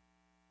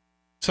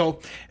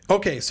 So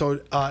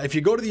if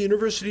you go to the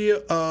University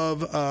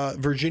of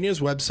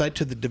Virginia's website,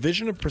 to the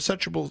Division of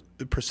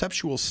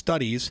Perceptual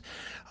Studies,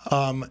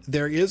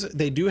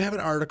 they do have an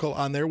article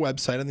on their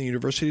website, on the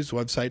university's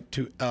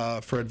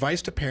website, for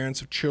advice to parents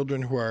of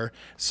children who are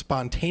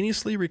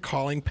spontaneously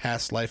recalling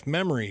past life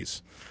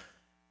memories.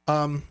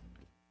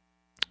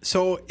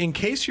 So in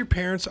case your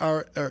parents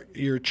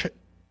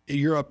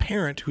you're a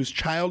parent whose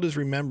child is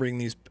remembering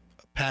these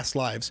past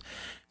lives,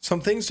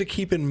 some things to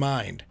keep in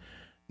mind.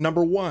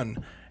 Number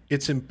one,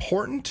 it's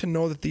important to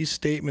know that these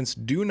statements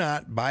do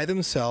not by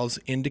themselves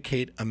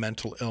indicate a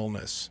mental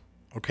illness.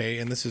 Okay.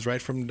 And this is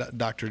right from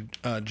Dr.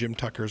 Jim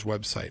Tucker's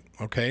website.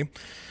 Okay.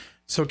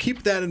 So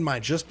keep that in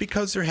mind. Just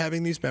because they're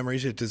having these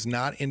memories, it does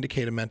not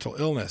indicate a mental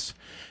illness.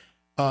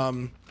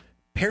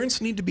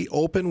 Parents need to be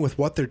open with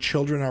what their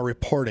children are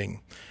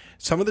reporting.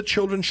 Some of the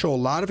children show a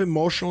lot of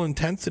emotional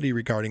intensity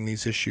regarding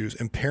these issues,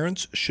 and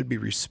parents should be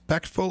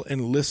respectful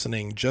in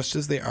listening, just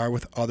as they are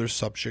with other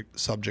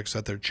subjects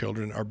that their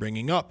children are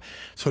bringing up.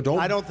 So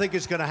I don't think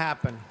it's going to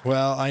happen.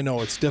 Well, I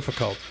know it's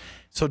difficult.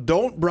 So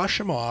don't brush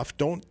them off.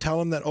 Don't tell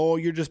them that, oh,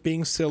 you're just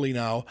being silly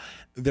now.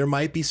 There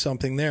might be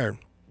something there.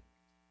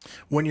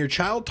 When your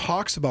child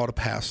talks about a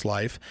past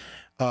life,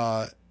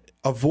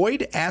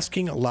 avoid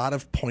asking a lot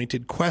of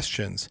pointed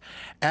questions.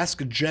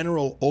 Ask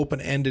general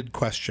open-ended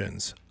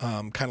questions,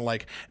 kind of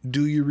like,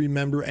 do you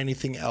remember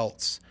anything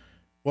else?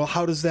 Well,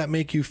 how does that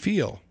make you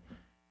feel?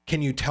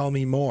 Can you tell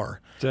me more?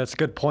 So that's a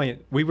good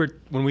point.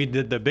 When we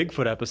did the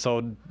Bigfoot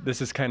episode,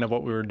 this is kind of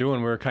what we were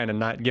doing. We were kind of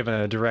not giving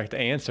a direct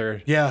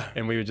answer. Yeah.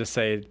 And we would just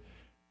say,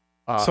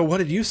 so what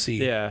did you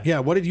see? Yeah. Yeah,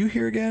 what did you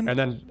hear again? And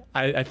then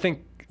I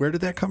think... Where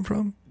did that come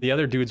from? The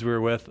other dudes we were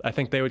with, I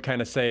think they would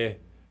kind of say,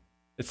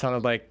 it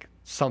sounded like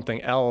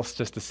something else,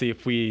 just to see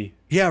if we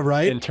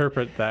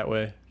interpret that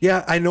way.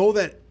 Yeah, I know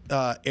that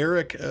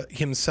Eric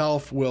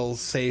himself will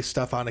say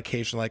stuff on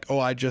occasion like, oh,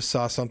 I just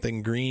saw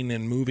something green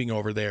and moving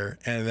over there.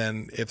 And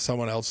then if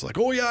someone else is like,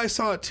 oh, yeah, I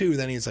saw it too,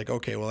 then he's like,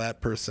 okay, well,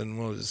 that person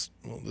will just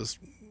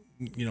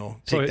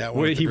take that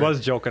one. He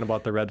was joking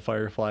about the red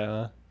firefly,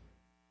 huh?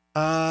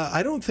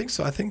 I don't think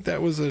so. I think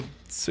that was a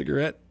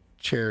cigarette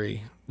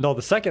cherry. No,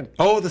 the second.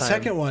 Oh, the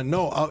second one.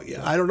 No,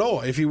 I don't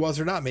know if he was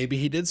or not. Maybe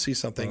he did see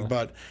something,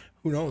 but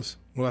who knows?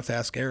 We'll have to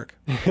ask Eric.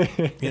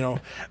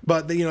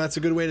 But that's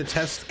a good way to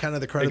test kind of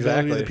the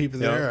credibility of the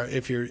people there.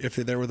 If you're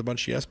there with a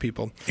bunch of yes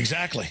people.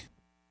 Exactly.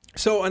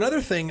 So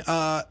another thing,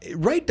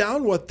 write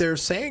down what they're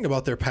saying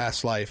about their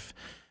past life.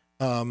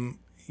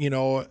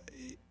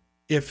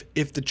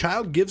 If the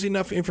child gives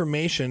enough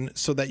information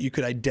so that you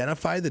could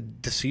identify the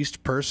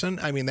deceased person,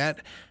 I mean,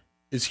 that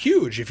is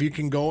huge. If you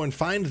can go and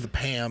find the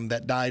Pam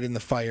that died in the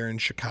fire in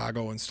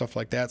Chicago and stuff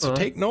like that. So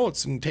take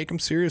notes and take them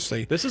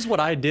seriously. This is what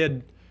I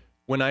did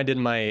when I did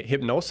my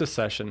hypnosis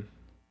session.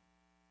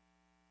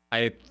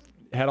 I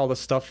had all the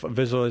stuff,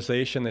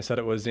 visualization. They said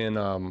it was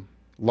in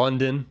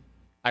London.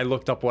 I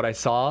looked up what I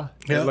saw.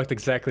 It looked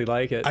exactly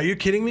like it. Are you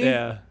kidding me?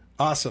 Yeah.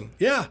 Awesome.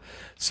 Yeah.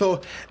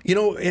 So,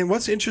 and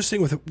what's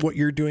interesting with what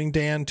you're doing,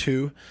 Dan,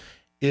 too,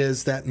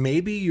 is that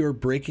maybe you're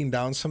breaking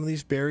down some of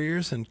these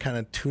barriers and kind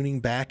of tuning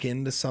back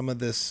into some of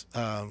this,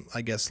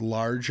 I guess,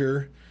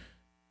 larger,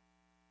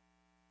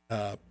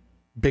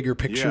 bigger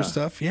picture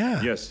stuff.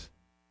 Yeah. Yes.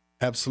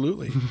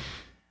 Absolutely.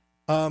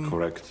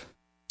 Correct.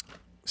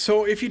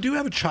 So if you do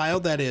have a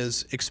child that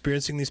is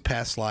experiencing these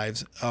past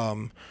lives,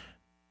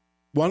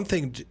 one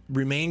thing,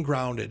 remain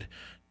grounded.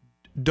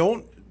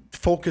 Don't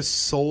focus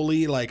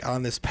solely like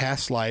on this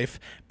past life,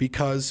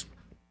 because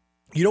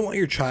you don't want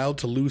your child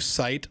to lose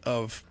sight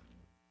of,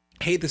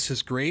 hey, this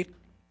is great.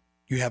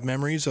 You have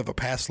memories of a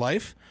past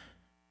life,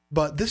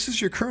 but this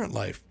is your current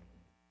life,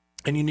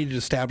 and you need to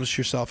establish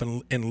yourself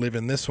and live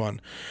in this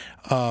one.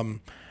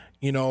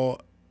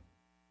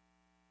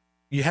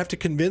 You have to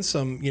convince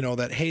them,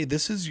 that, hey,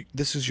 this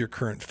is your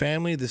current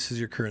family. This is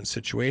your current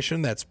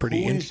situation. That's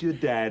pretty. Who is your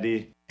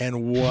daddy?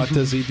 And what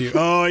does he do?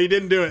 Oh, he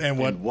didn't do it. And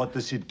what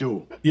does he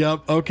do?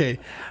 Yep. Okay.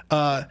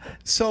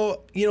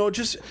 So,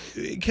 just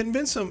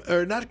convince them,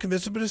 or not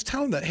convince them, but just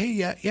tell them that, hey,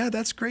 yeah,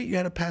 that's great. You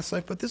had a past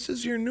life, but this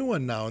is your new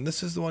one now. And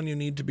this is the one you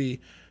need to be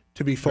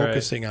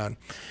focusing on.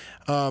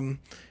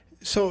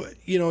 So,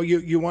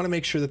 you want to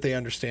make sure that they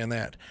understand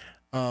that.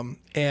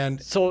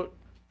 And so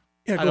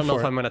I don't know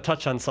if I'm going to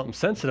touch on something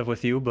sensitive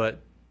with you,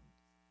 but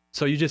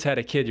so you just had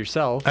a kid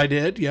yourself. I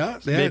did, yeah.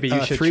 Maybe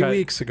you should 3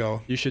 weeks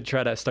ago. You should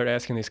try to start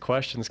asking these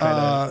questions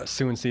kind of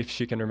soon, see if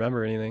she can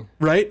remember anything.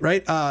 Right.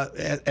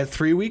 At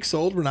 3 weeks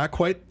old, we're not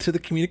quite to the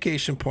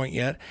communication point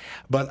yet,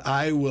 but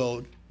I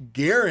will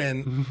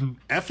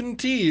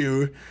guarantee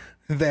you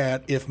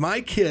that if my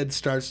kid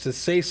starts to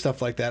say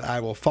stuff like that, I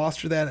will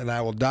foster that and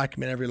I will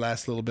document every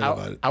last little bit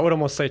about it. I would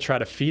almost say try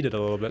to feed it a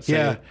little bit.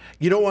 Yeah.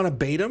 You don't want to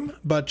bait them,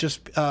 but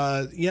just,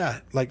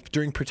 like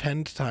during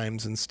pretend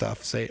times and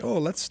stuff, say, oh,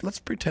 let's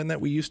pretend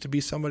that we used to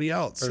be somebody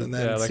else, and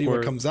then see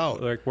what comes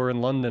out. Like we're in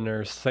London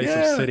or say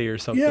some city or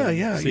something.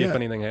 See if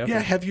anything happens.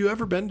 Yeah. Have you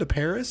ever been to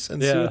Paris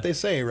and see what they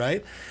say,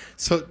 right?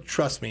 So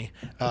trust me,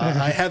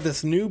 I have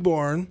this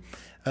newborn,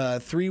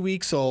 3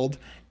 weeks old,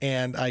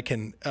 and I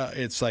can,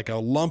 it's like a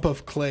lump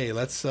of clay.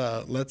 Let's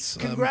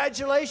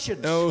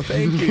congratulations. Oh,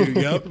 thank you.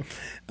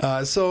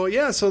 Yep. So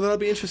that'll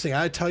be interesting.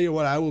 I tell you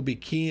what, I will be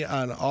key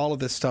on all of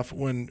this stuff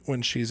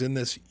when she's in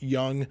this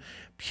young,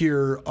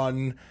 pure,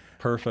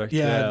 perfect.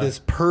 Yeah, this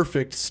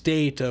perfect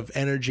state of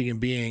energy and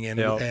being, and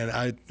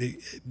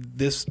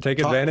this take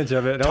advantage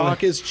of it.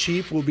 Talk is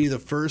Cheap will be the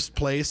first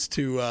place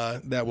to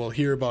that will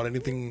hear about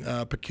anything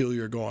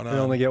peculiar going on. We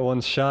only get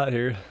one shot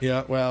here.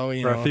 Yeah, well,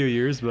 for a few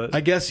years, but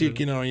I guess you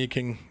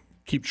can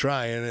keep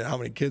trying. How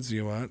many kids do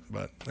you want?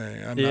 But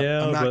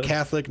I'm not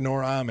Catholic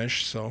nor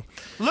Amish, so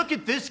look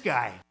at this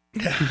guy.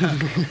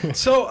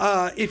 So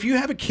if you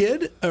have a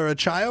kid or a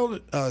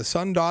child,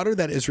 son, daughter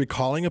that is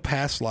recalling a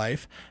past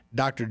life,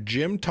 Dr.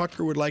 Jim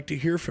Tucker would like to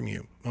hear from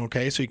you.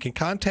 Okay, so you can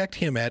contact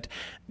him at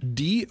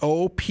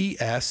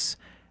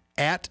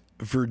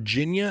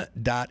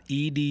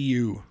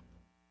dops@virginia.edu.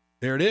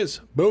 There it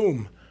is.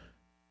 Boom.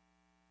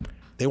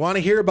 They want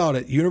to hear about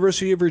it.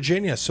 University of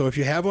Virginia. So if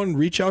you have one,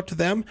 reach out to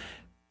them.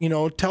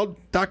 Tell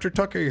Dr.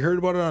 Tucker you heard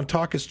about it on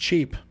Talk is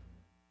Cheap.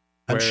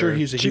 I'm sure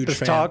he's a huge fan.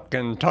 Cheap is talk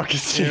and talk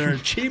is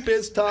cheap. Cheap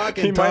is talk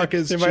and talk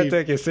is cheap. He might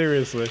take you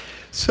seriously.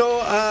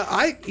 So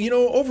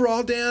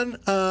overall, Dan,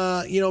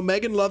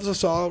 Megan Loves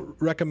Us All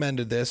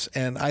recommended this,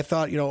 and I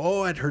thought,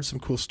 I'd heard some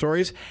cool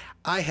stories.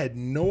 I had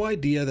no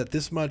idea that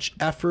this much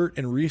effort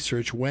and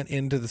research went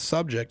into the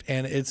subject,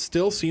 and it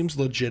still seems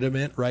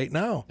legitimate right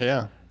now.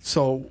 Yeah.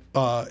 So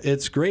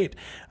it's great.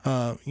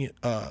 I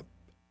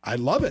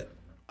love it.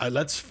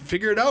 Let's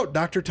figure it out.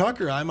 Dr.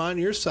 Tucker, I'm on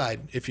your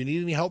side. If you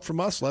need any help from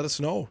us, let us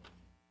know.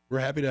 We're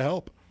happy to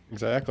help.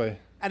 Exactly.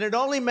 And it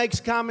only makes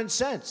common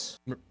sense.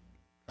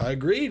 I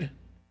agreed.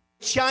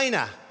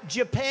 China,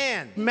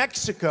 Japan,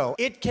 Mexico,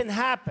 it can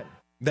happen.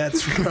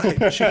 That's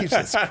right.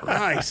 Jesus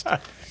Christ. All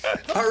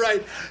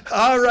right.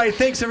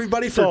 Thanks,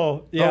 everybody.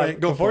 Before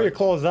you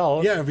close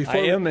out, I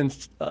am in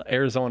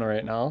Arizona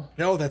right now.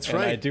 No, that's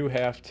right. I do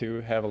have to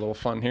have a little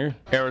fun here.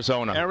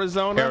 Arizona.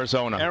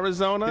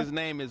 His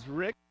name is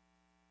Rick.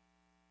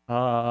 Where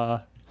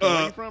are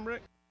you from,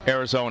 Rick?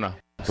 Arizona.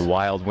 The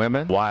wild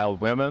women, the wild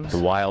women,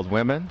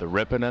 the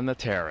ripping and the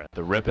tearing,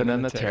 the ripping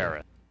and the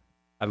tearing.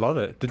 I love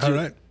it. All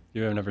right.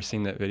 You have never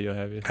seen that video,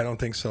 have you? I don't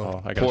think so.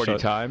 Oh, I gotta 40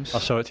 times. I'll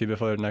show it to you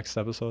before the next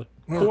episode.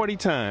 40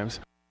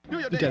 times.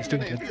 You guys do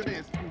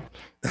it.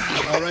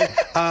 All right.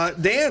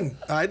 Dan,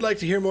 I'd like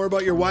to hear more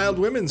about your wild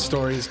women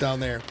stories down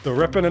there. The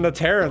ripping and the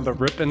tearing, the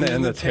ripping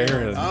and the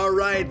tearing. All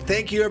right.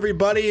 Thank you,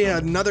 everybody.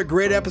 Another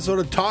great episode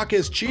of Talk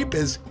is Cheap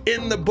is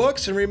in the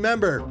books. And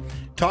remember,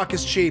 Talk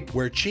is cheap.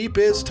 Where cheap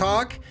is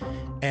talk,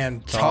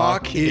 and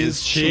talk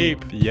is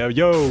cheap.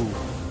 Yo.